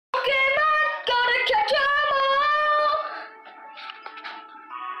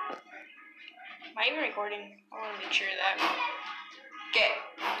recording. I want to make sure of that. Okay,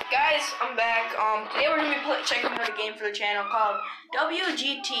 guys, I'm back. Today we're gonna be checking out a game for the channel called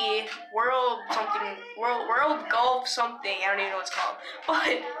WGT World Golf something. I don't even know what it's called,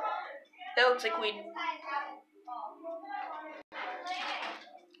 but that looks like weed.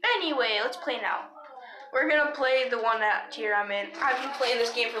 Anyway, let's play now. We're gonna play the one that tier I'm in. I've been playing this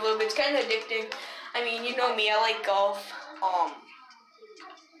game for a little bit. It's kind of addicting. I mean, you know me. I like golf.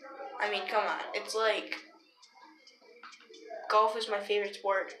 I mean, come on. It's like golf is my favorite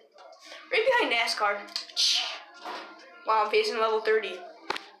sport. Right behind NASCAR. Wow, I'm facing level 30. Are you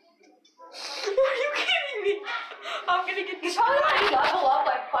kidding me? I'm gonna get this. He's probably gonna level up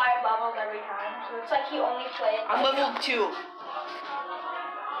like 5 levels every time. So it's like he only played. I'm level 2.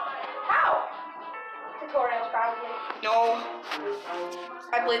 How? Tutorials probably. No.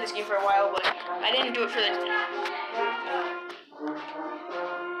 I played this game for a while, but I didn't do it for the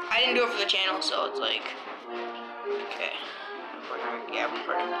channel, so it's like, okay. Yeah, I'm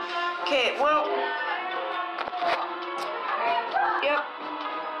recording. Okay, well, yep.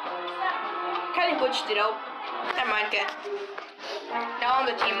 Kind of glitched it out. Never mind, okay. Now I'm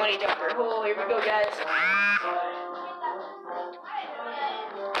the Team Money Jumper. Oh, here we go, guys.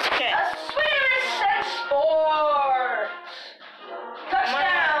 Okay. A swing and miss and score!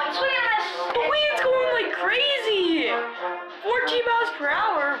 Touchdown! Swing and miss! The wind's going like crazy! 14 miles per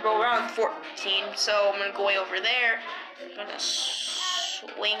hour. Go around 14, so I'm gonna go way over there. I'm gonna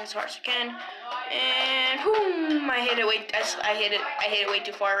swing as hard as I can, and boom! I hit it way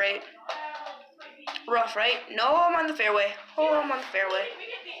too far, right? Rough, right? No, I'm on the fairway. Oh, I'm on the fairway.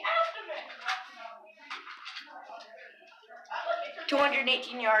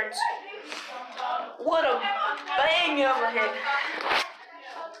 218 yards. What a bang of a hit.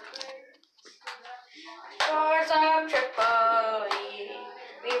 Stars of Tripoli,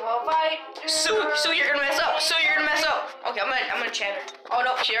 we will fight. Sue, you're gonna mess up. Sue, you're gonna mess up. Okay, I'm gonna chatter. Oh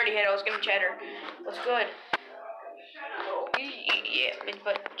no, she already hit. I was gonna chatter. That's good. Yeah,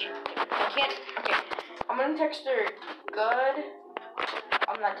 but I can't. Okay, I'm gonna text her. Good.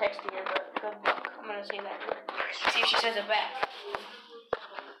 I'm not texting her, but good luck. I'm gonna say that. See if she says it back.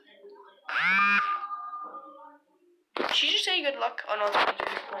 She just say good luck. Oh no, it's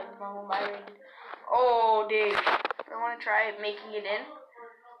my. Oh, dang. I want to try making it in.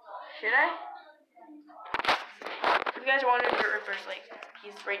 Should I? If you guys wanted to reverse, like,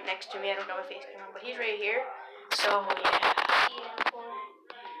 he's right next to me. I don't know if face camera, but he's right here. So, yeah.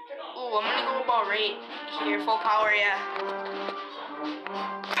 Ooh, I'm going to go about right here. Full power, yeah.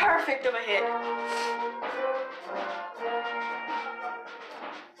 Perfect of a hit.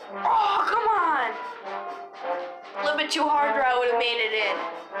 Oh, come on. A little bit too hard or I would have made it in.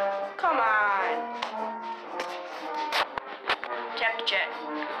 Come on. Check.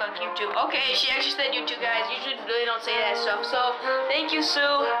 Fuck you too. Okay, she actually said you too, guys. Usually really don't say that stuff. So, thank you, Sue.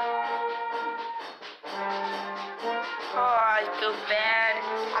 Oh, I feel bad.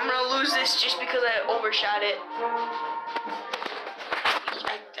 I'm gonna lose this just because I overshot it.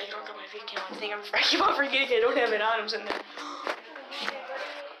 I don't got my face cam. I keep on forgetting I don't have it on. I'm sitting there.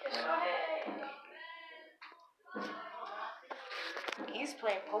 He's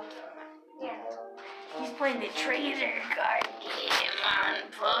playing Pokemon. Yeah. He's playing the trader card game on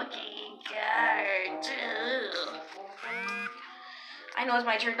Pokecard. I know it's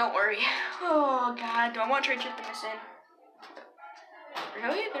my turn, don't worry. Oh god, do I want Trade Shift to miss in?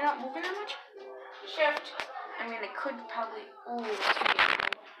 Really? They're not moving that much? Shift. I mean, it could probably. Ooh, that's gonna be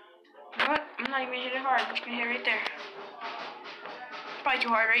good. You know what? I'm not even gonna hit it hard. I'm just gonna hit it right there. Probably too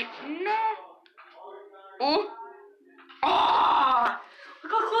hard, right? No. Ooh. Oh!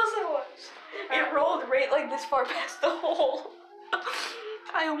 Look how close it was. It rolled right like this far past the hole.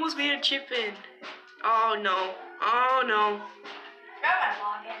 I almost made a chip in. Oh no. Oh no. Grab my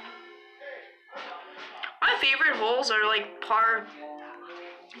login. My favorite holes are like par.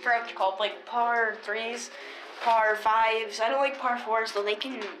 I forgot what they're called. Like par 3s, par 5s. I don't like par 4s though.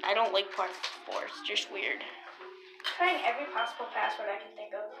 I don't like par 4s. It's just weird. Trying every possible password I can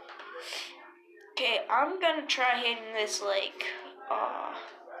think of. Okay, I'm gonna try hitting this like.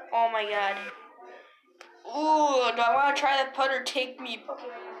 Oh my god. Ooh, do I want to try that putter? Take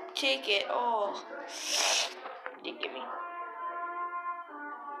it. Oh. Didn't get me.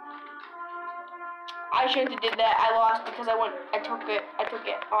 I shouldn't have did that. I lost because I took it.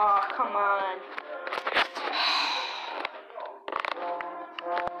 Oh, come on.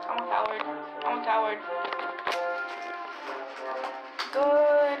 I'm a coward.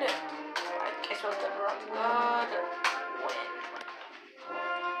 Good. I spelled that wrong. Good.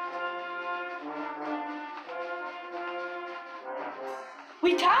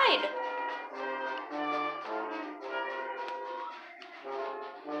 We tied!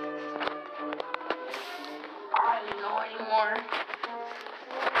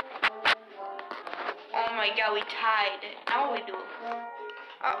 my god, we tied. Now what we do?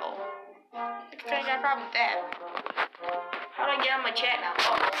 Uh-oh. I think I got a problem with that. How do I get on my chat now?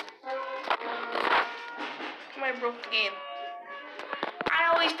 Somebody broke the game.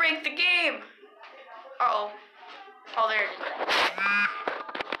 I always break the game. Uh-oh. Oh, there it is.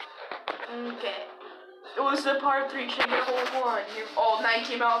 Okay. It was the par 3. Should I get a hole one? Oh,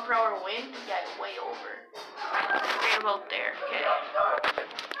 19 mile per hour wind? Yeah, it's way over. Right about there. Okay.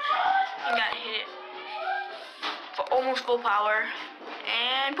 I got hit it. For almost full power.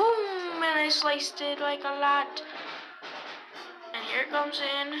 And boom! And I sliced it like a lot. And here it comes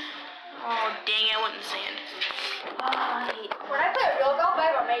in. Oh, dang, I went in the sand. When I play real golf,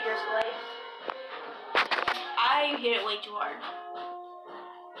 I have a major slice. I hit it way too hard.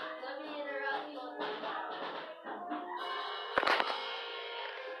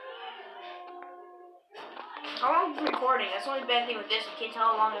 How long is it recording? That's the only bad thing with this. I can't tell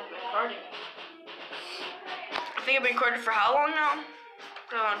how long I've been recording. I think I've been recording for how long now?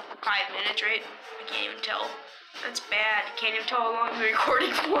 Around 5 minutes, right? I can't even tell. That's bad. I can't even tell how long I've been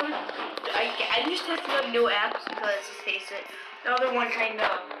recording for. I just tested out new apps because, let's face it, the other one kind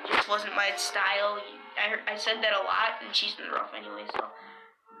of just wasn't my style. I said that a lot, and she's in the rough anyway, so.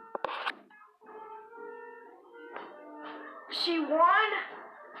 She won?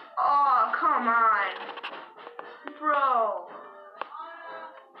 Oh, come on. Bro.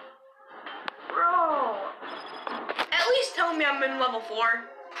 At least tell me I'm in level 4.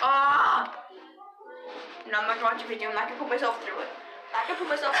 Ah. No, I'm not gonna watch a video. I'm not gonna put myself through it.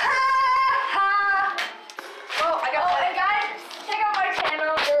 Well, and guys, check out my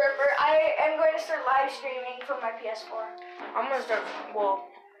channel, The Ripper. I am going to start live streaming from my PS4. I'm gonna start, well,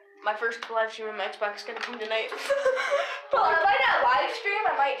 my first live stream on my Xbox is gonna come tonight. Well, if I not live stream,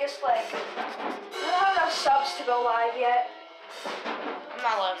 I might just like, I don't have enough subs to go live yet. I'm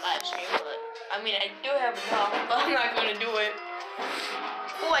not allowed to live stream, but, I mean, I do have enough, but I'm not gonna do it.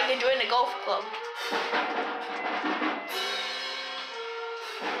 Oh, I can join the golf club.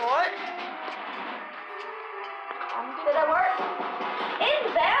 What? Did it work?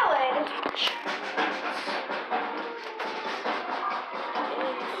 Invalid!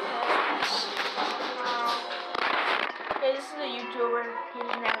 Okay, this is a YouTuber. He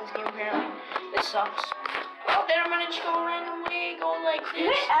doesn't have this game apparently. This sucks. Oh, then I'm gonna just go randomly, go like You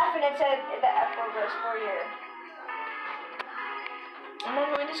this. hit F and it said the F word was for you. I'm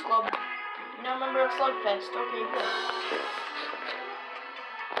gonna join this club. Now I'm a member of Slugfest. Okay, good.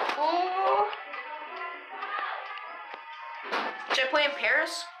 Oh. Should I play in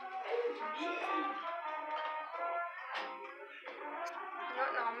Paris? No,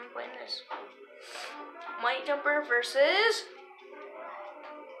 I'm gonna play in this. Mighty Jumper versus.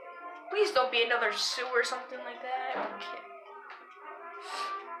 Please don't be another Sue or something like that. Okay.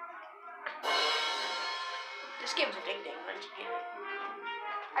 This game's addicting once you get it.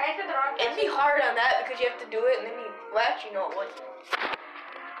 I entered the wrong It'd be hard on that because you have to do it and then you actually know it wouldn't.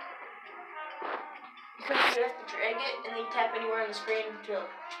 Because you have to drag it and then you tap anywhere on the screen to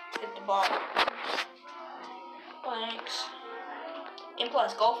hit the ball. Thanks. And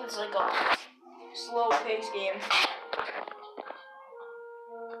plus, golf is like a slow paced game.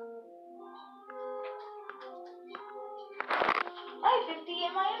 I have 50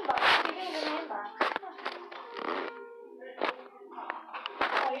 in my inbox. 50 games in my inbox.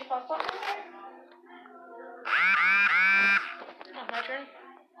 Oh, you're supposed to open it? Oh, my turn.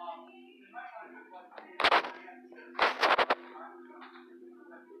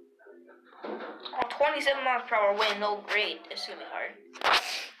 Oh, 27 miles per hour wind. Oh, great. It's gonna be hard.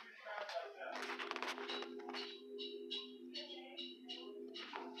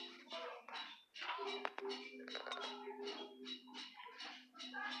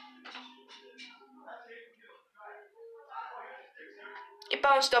 It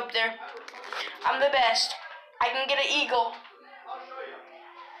bounced up there. I'm the best. I can get an eagle.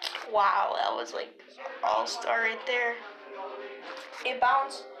 Wow, that was like all-star right there. It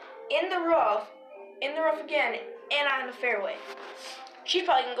bounced in the rough again, and on the fairway. She's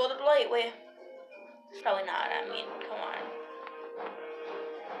probably gonna go to the light way. Probably not, I mean, come on.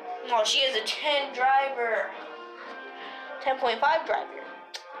 No, she has a 10 driver. 10.5 driver.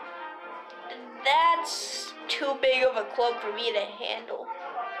 That's too big of a club for me to handle.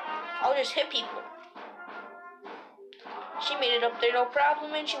 I'll just hit people. She made it up there no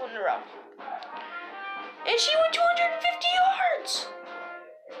problem, and she went in the rough. And she went 250 yards!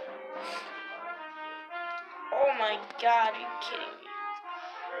 Oh my god, are you kidding me?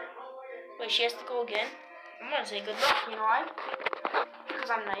 Wait, she has to go again? I'm gonna say good luck, you know why? Because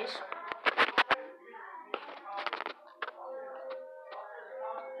I'm nice.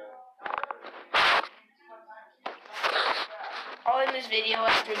 I'll end this video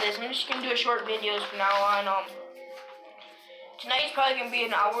after this. I'm just gonna do a short videos from now on. Tonight's probably gonna be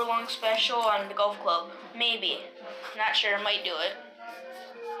an hour-long special on the golf club. Maybe. Not sure. I might do it.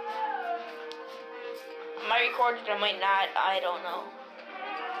 I might record it. I might not. I don't know.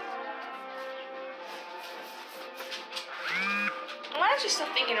 I'm actually still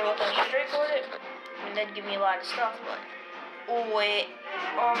thinking about that. Should I record it? I mean, that'd give me a lot of stuff, but... Oh, wait.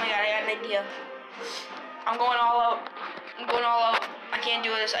 Oh, my God. I got an idea. I'm going all out. I'm going all out. I can't do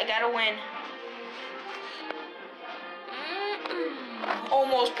this. I gotta win.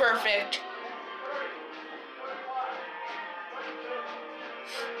 Almost perfect.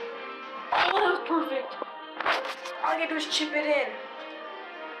 Oh, that was perfect. All I gotta do is chip it in.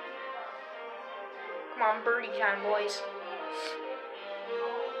 Come on, birdie time, boys.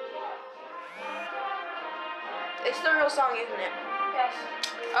 It's the real song, isn't it? Yes.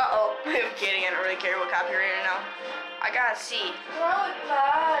 Uh-oh. I'm kidding. I don't really care about copyright right now. I gotta see. Oh,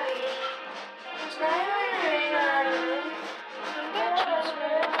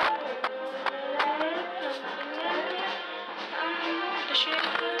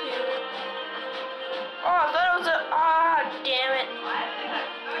 I thought it was a... Ah, damn it.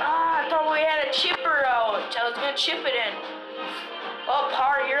 Ah, I thought we had a chipper out. I was gonna chip it in. Oh,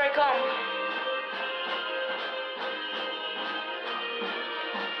 par, here I come.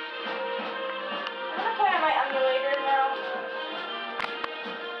 I'm gonna play on my emulator now.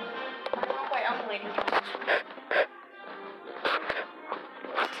 I'm gonna play emulator.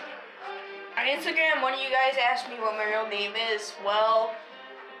 On Instagram, one of you guys asked me what my real name is. Well...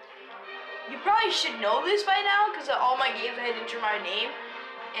 You probably should know this by now, because all my games I had to enter my name.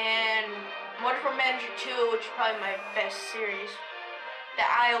 And Wonderful Manager 2, which is probably my best series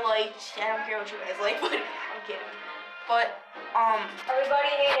that I liked. I don't care what you guys like, but I'm kidding. But, Everybody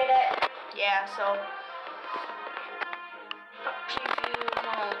hated it. yeah, so. Preview,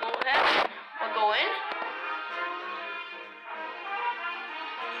 no, what happened? I'll go in.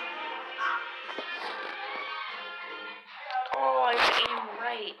 Oh, I aim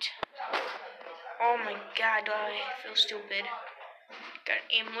right. Oh my God, do I feel stupid. Gotta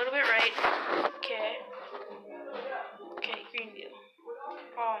aim a little bit right. Okay. Okay, green view.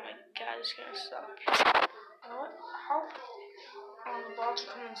 Oh my God, this is gonna suck. What? How? Oh, the balls are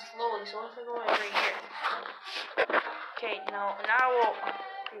coming slowly, so what if I go like right here? Okay, now we'll...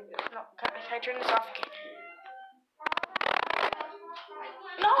 No, can I turn this off again?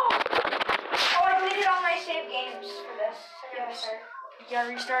 No! Oh, I deleted all my saved games for this. Yes. You gotta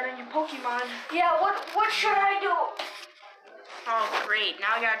restart on your Pokemon. Yeah, what should I do? Oh, great.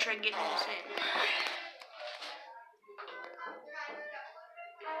 Now I gotta try getting this in.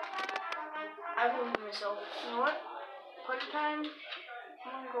 I believe in myself. You know what? Punch time.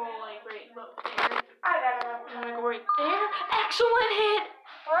 I'm gonna go like right look there. I got it. I'm gonna go right there. Excellent hit!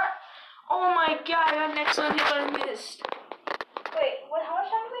 What? Oh my God, I got an excellent hit, but I missed. Wait, how much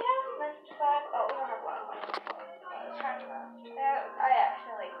time do we have? That's 5. Oh, we don't have a lot of time. I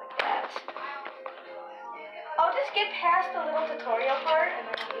actually clicked that. I'll just get past the little tutorial part and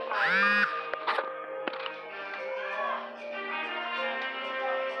then we'll be fine.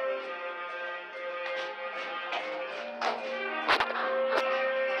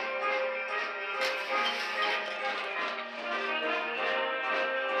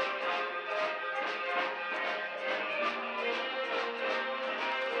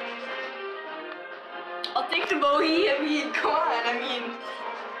 I'll take the bogey. I mean, come on. I mean,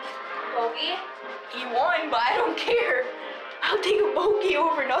 Bogey? he won, but I don't care. I'll take a bogey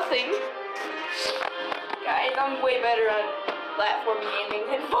over nothing. Guys, I'm way better on platform gaming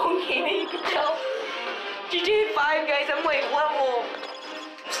than phone gaming, you can tell. GTA 5, guys, I'm like level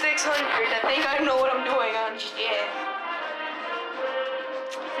 600. I think I know what I'm doing on GTA.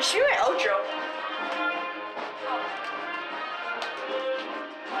 This should be my outro.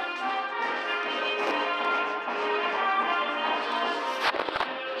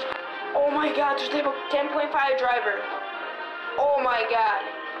 Oh my God, there's like a 10.5 driver. Oh my God.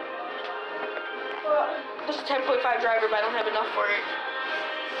 There's a 10.5 driver, but I don't have enough for it.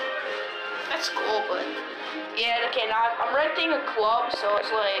 That's cool, but yeah, okay, now I'm renting a club, so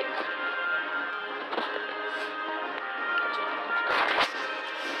it's like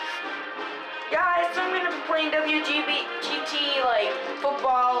guys, I'm gonna be playing WGT like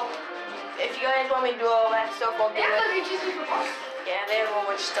football. If you guys want me to do all that stuff, I'll do it. WGT football. Yeah, they have a whole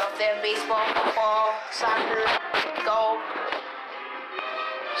bunch of stuff. They have baseball, football, soccer, golf.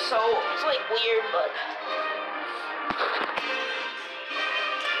 So it's like weird, but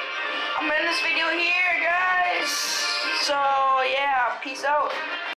I'm gonna end this video here, guys. So yeah, peace out.